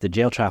realized. The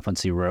jail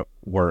chaplaincy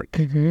work,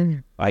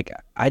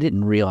 I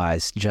didn't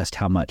realize just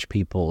how much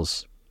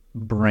people's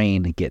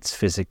brain gets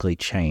physically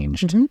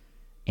changed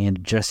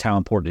and just how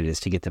important it is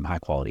to get them high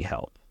quality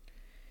help.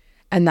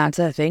 And that's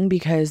a thing,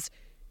 because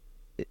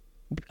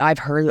I've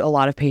heard a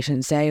lot of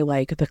patients say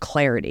the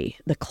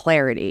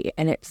clarity.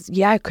 And it's,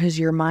 because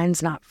your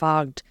mind's not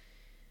fogged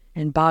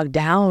and bogged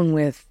down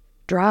with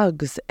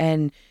drugs.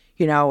 And,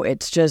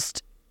 it's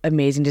just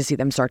amazing to see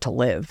them start to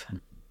live.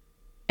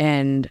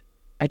 And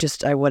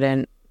I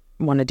wouldn't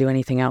want to do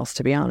anything else,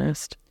 to be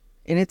honest.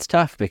 And it's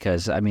tough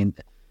because,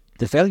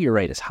 the failure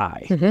rate is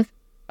high.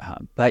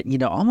 But,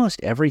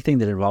 almost everything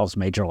that involves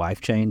major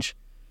life change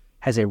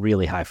has a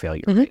really high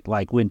failure rate.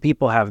 Like when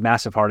people have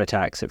massive heart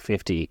attacks at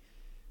 50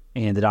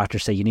 and the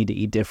doctors say you need to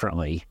eat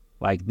differently,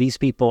 these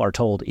people are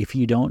told, if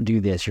you don't do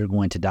this, you're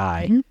going to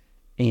die.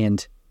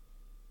 And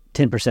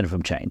 10% of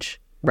them change.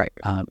 Right.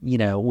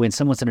 When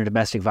someone's in a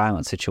domestic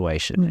violence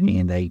situation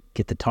and they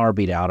get the tar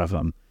beat out of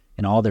them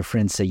and all their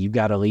friends say, you've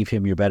got to leave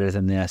him, you're better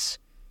than this,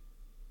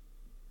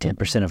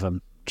 10% of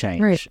them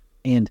change. Right.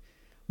 And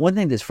one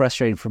thing that's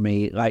frustrating for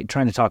me, like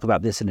trying to talk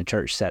about this in a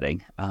church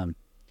setting,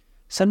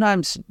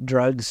 sometimes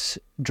drug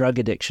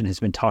addiction has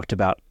been talked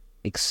about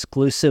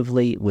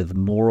exclusively with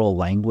moral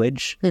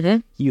language.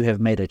 You have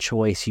made a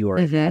choice. You are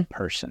a bad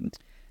person.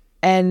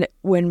 And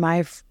when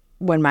my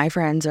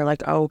friends are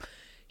like, oh,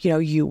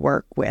 you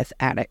work with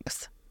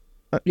addicts.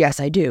 Yes,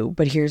 I do.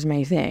 But here's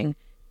my thing.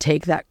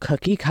 Take that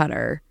cookie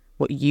cutter,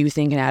 what you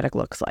think an addict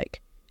looks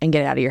like, and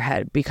get it out of your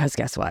head, because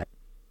guess what?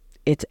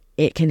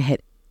 It can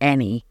hit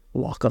any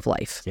walk of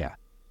life. Yeah.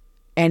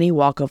 Any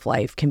walk of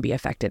life can be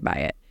affected by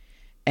it.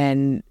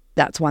 And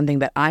that's one thing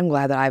that I'm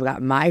glad that I've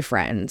got my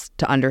friends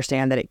to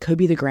understand, that it could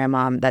be the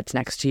grandma that's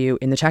next to you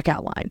in the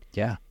checkout line.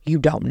 Yeah. You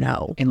don't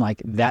know. And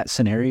like that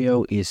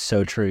scenario is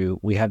so true.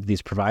 We have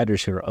these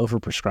providers who are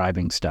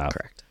overprescribing stuff.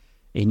 Correct.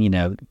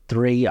 And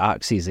 3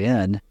 oxys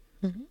in,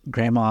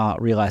 grandma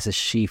realizes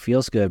she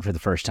feels good for the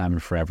first time in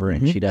forever,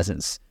 and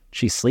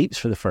she sleeps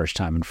for the first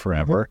time in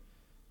forever.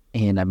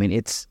 And I mean,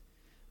 it's,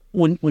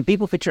 when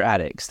people picture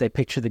addicts, they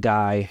picture the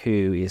guy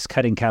who is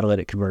cutting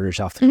catalytic converters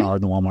off the car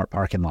in the Walmart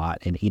parking lot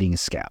and eating his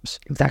scabs.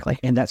 Exactly.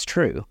 And that's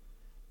true.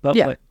 But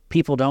what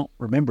people don't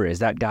remember is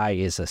that guy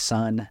is a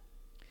son.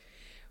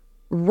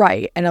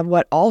 Right. And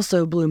what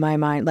also blew my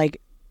mind,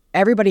 like,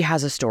 everybody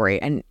has a story.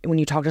 And when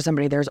you talk to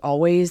somebody, there's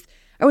always,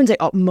 I wouldn't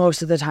say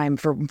most of the time,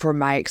 for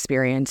my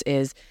experience,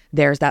 is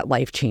there's that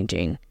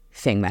life-changing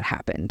thing that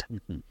happened.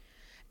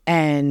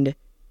 And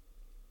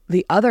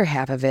the other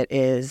half of it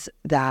is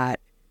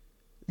that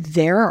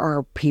there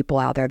are people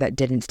out there that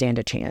didn't stand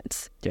a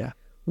chance. Yeah.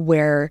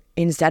 Where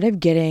instead of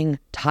getting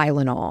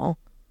Tylenol,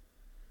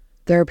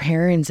 their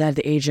parents at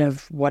the age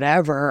of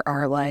whatever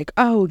are like,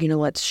 oh,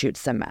 let's shoot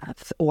some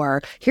meth,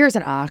 or here's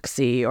an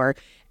oxy,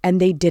 and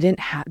they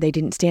didn't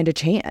stand a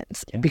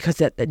chance because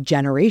the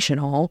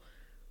generational,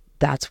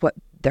 that's what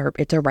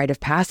it's a rite of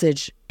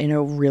passage in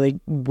a really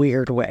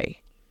weird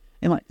way.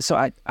 And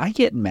so I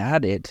get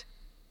mad at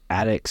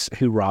addicts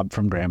who rob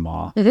from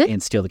grandma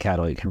and steal the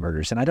catalytic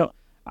converters. And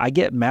I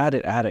get mad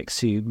at addicts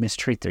who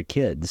mistreat their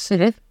kids,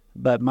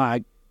 but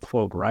my,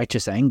 quote,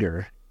 righteous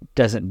anger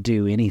doesn't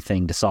do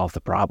anything to solve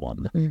the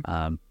problem.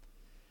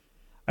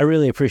 I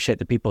really appreciate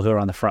the people who are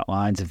on the front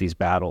lines of these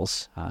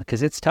battles,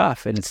 because it's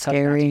tough, and it's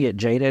scary. Tough not to get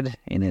jaded,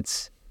 and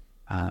it's,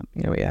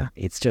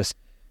 it's just,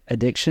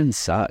 addiction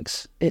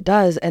sucks. It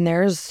does. And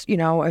there's,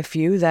 a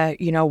few that,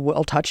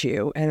 will touch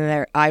you,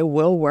 and I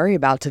will worry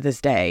about to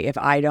this day. If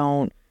I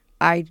don't,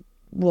 I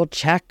will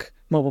check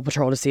Mobile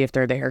Patrol to see if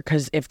they're there,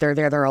 because if they're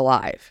there, they're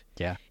alive.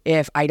 Yeah.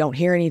 If I don't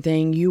hear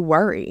anything, you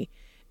worry.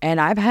 And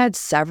I've had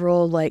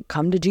several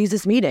come to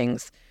Jesus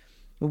meetings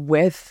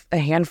with a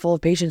handful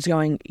of patients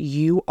going,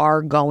 you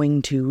are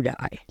going to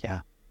die.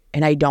 Yeah.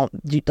 And I don't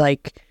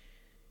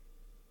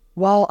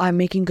well, I'm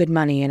making good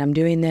money and I'm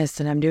doing this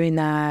and I'm doing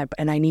that,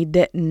 and I need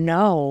that.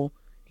 No.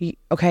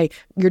 Okay,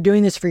 you're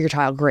doing this for your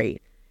child.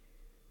 Great.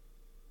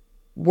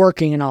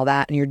 Working and all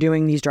that, and you're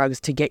doing these drugs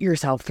to get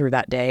yourself through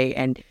that day,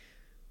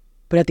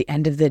 but at the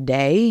end of the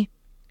day,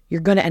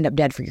 you're going to end up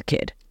dead for your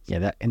kid.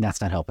 Yeah,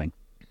 that's not helping.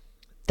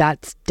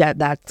 That's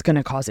going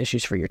to cause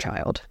issues for your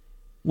child.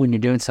 When you're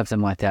doing something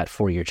like that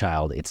for your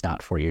child, it's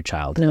not for your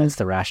child. No. That's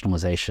the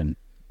rationalization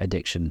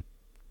addiction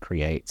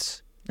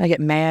creates. I get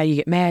mad,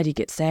 you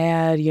get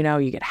sad,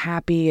 you get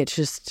happy.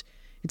 It's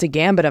a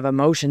gambit of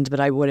emotions,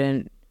 but I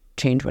wouldn't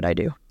change what I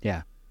do.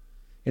 Yeah.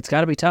 It's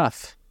got to be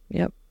tough.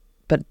 Yep.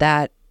 But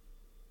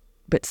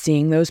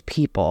seeing those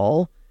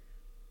people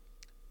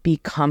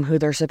become who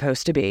they're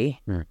supposed to be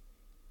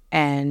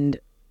and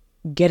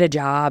get a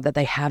job that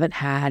they haven't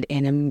had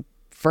in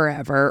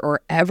forever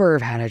or ever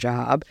have had a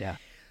job. Yeah.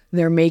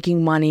 They're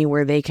making money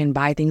where they can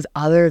buy things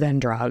other than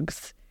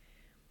drugs.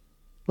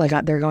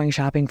 Like they're going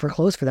shopping for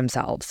clothes for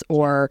themselves,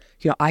 or,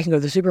 I can go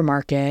to the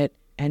supermarket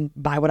and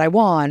buy what I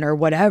want, or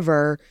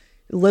whatever,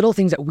 little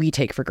things that we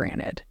take for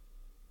granted.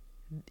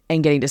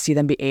 And getting to see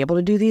them be able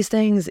to do these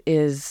things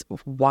is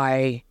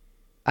why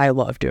I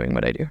love doing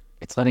what I do.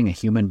 It's letting a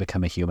human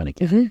become a human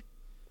again.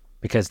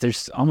 Because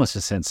there's almost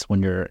a sense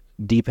when you're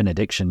deep in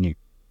addiction,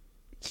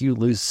 you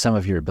lose some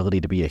of your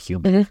ability to be a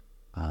human.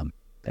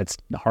 That's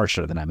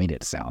harsher than I mean it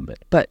to sound,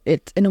 but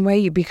it's in a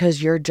way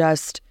because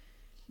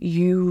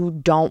you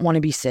don't want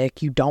to be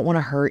sick, you don't want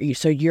to hurt you,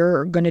 so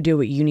you're going to do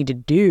what you need to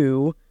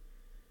do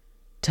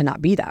to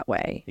not be that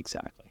way.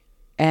 Exactly.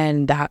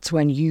 And that's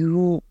when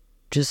you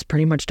just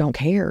pretty much don't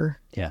care.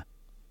 Yeah.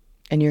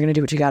 And you're going to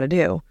do what you got to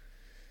do.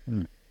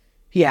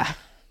 Yeah.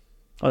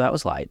 Oh, that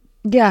was light.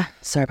 Yeah.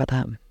 Sorry about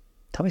that.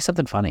 Tell me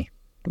something funny.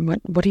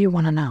 What do you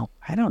want to know?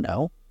 I don't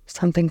know.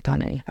 Something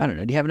funny. I don't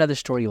know. Do you have another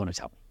story you want to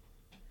tell me?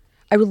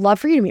 I would love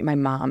for you to meet my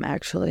mom,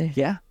 actually.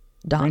 Yeah.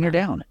 Donna. Bring her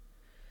down.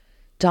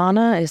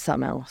 Donna is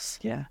something else.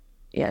 Yeah.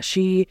 Yeah.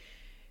 She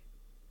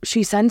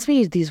sends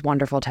me these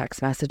wonderful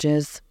text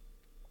messages,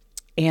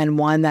 and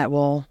one that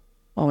will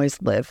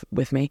always live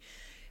with me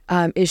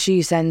is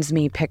she sends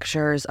me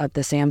pictures of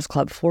the Sam's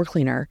Club floor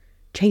cleaner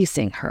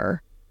chasing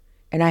her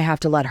and I have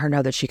to let her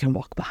know that she can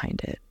walk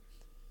behind it.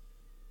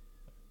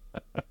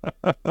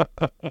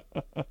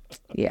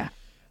 Yeah.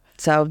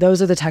 So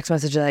those are the text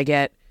messages I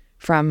get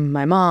from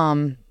my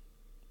mom.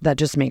 That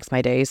just makes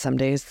my days some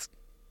days,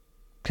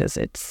 because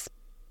it's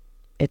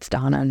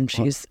Donna and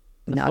she's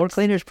the nuts. floor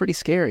cleaner is pretty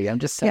scary. I'm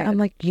just saying. Yeah, I'm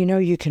like,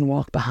 you can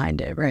walk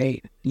behind it,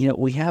 right?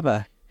 We have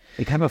a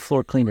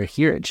floor cleaner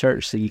here at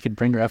church, so you could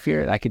bring her up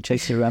here and I could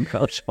chase you around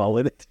college ball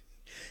with it.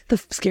 The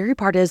scary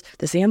part is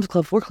the Sam's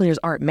Club floor cleaners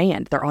aren't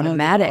manned; they're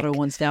automatic. The auto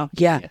ones now.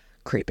 Yeah,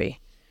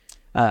 creepy.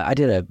 I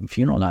did a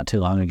funeral not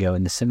too long ago,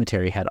 and the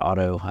cemetery had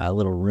auto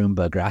little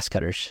Roomba grass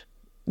cutters.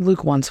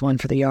 Luke wants one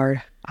for the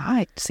yard.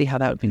 I see how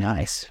that would be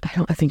nice.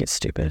 I think it's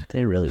stupid.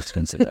 They're really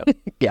expensive though.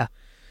 Yeah.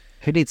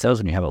 Who needs those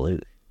when you have a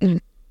Luke?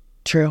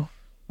 True.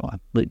 Well,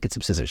 Luke, get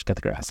some scissors, cut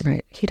the grass.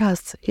 Right. He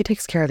does. He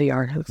takes care of the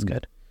yard. It looks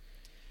good.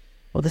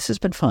 Well, this has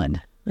been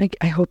fun.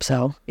 I hope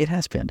so. It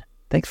has been.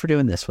 Thanks for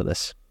doing this with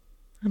us.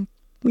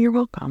 You're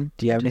welcome.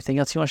 Do you have anything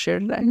else you want to share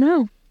today?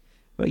 No.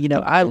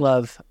 Well, I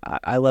love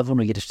when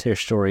we get to share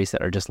stories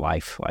that are just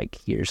life. Like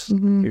here's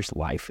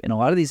life. And a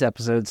lot of these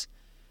episodes,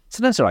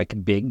 sometimes they're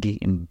like big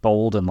and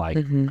bold and like,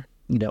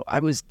 I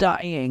was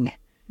dying.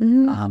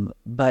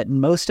 But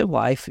most of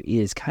life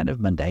is kind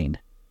of mundane.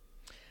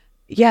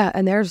 Yeah,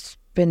 and there's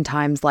been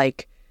times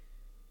like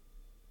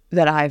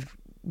that I've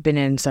been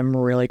in some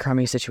really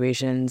crummy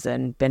situations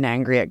and been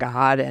angry at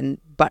God,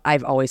 but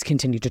I've always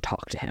continued to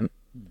talk to him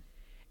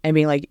and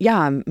being like, yeah,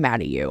 I'm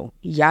mad at you.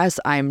 Yes,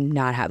 I'm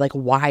not happy. Like,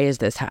 why is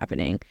this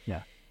happening?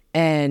 Yeah.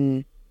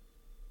 And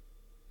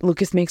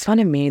Lucas makes fun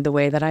of me the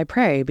way that I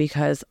pray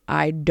because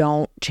I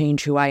don't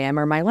change who I am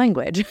or my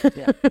language.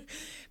 Yeah.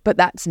 But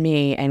that's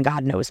me, and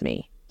God knows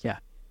me. Yeah.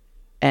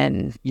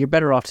 And you're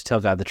better off to tell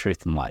God the truth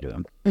than lie to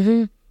him.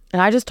 Mm-hmm.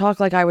 And I just talk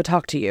like I would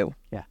talk to you.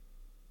 Yeah.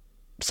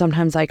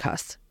 Sometimes I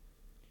cuss.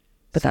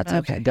 But that's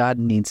okay. God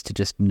needs to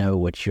just know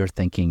what you're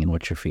thinking and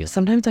what you're feeling.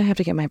 Sometimes I have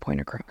to get my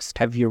point across.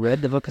 Have you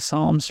read the book of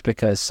Psalms?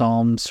 Because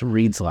Psalms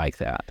reads like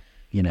that,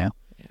 Yeah.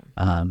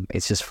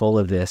 It's just full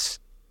of this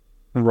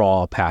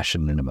raw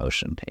passion and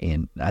emotion.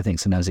 And I think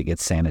sometimes it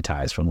gets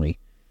sanitized when we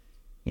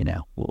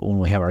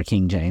have our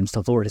King James,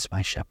 the Lord is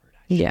my shepherd.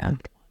 Yeah.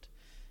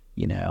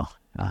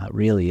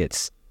 Really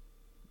it's,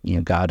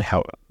 God,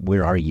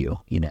 where are you,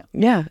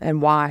 Yeah.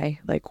 And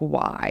why? Like,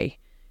 why?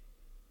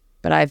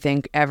 But I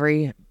think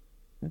every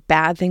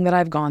bad thing that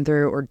I've gone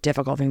through or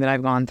difficult thing that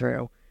I've gone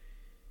through,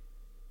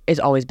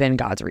 it's always been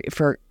God's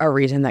for a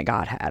reason that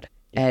God had.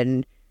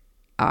 And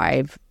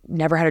I've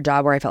never had a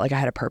job where I felt like I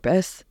had a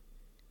purpose.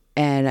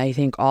 And I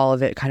think all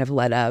of it kind of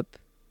led up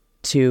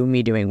to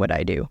me doing what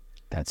I do.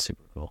 That's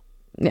super cool.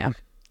 Yeah.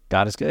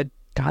 God is good.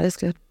 God is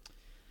good.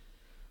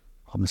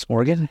 Well, Ms.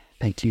 Morgan,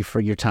 thank you for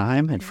your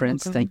time. And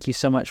friends, thank you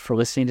so much for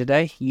listening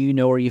today. You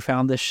know where you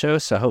found this show,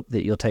 so I hope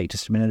that you'll take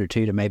just a minute or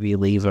two to maybe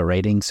leave a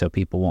rating so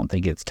people won't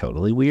think it's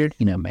totally weird.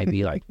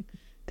 Maybe like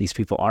these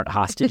people aren't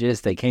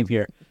hostages. They came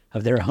here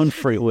of their own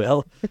free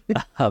will.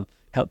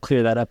 Help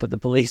clear that up with the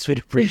police. We'd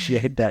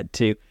appreciate that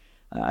too.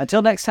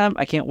 Until next time,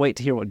 I can't wait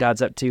to hear what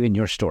God's up to in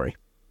your story.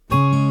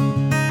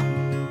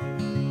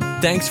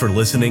 Thanks for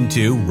listening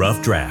to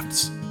Rough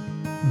Drafts.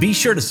 Be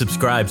sure to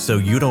subscribe so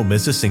you don't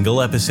miss a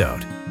single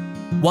episode.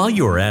 While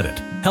you are at it,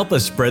 help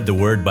us spread the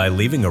word by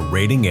leaving a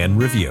rating and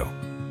review.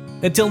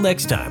 Until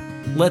next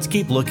time, let's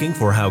keep looking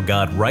for how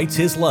God writes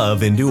his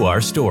love into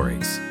our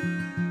stories.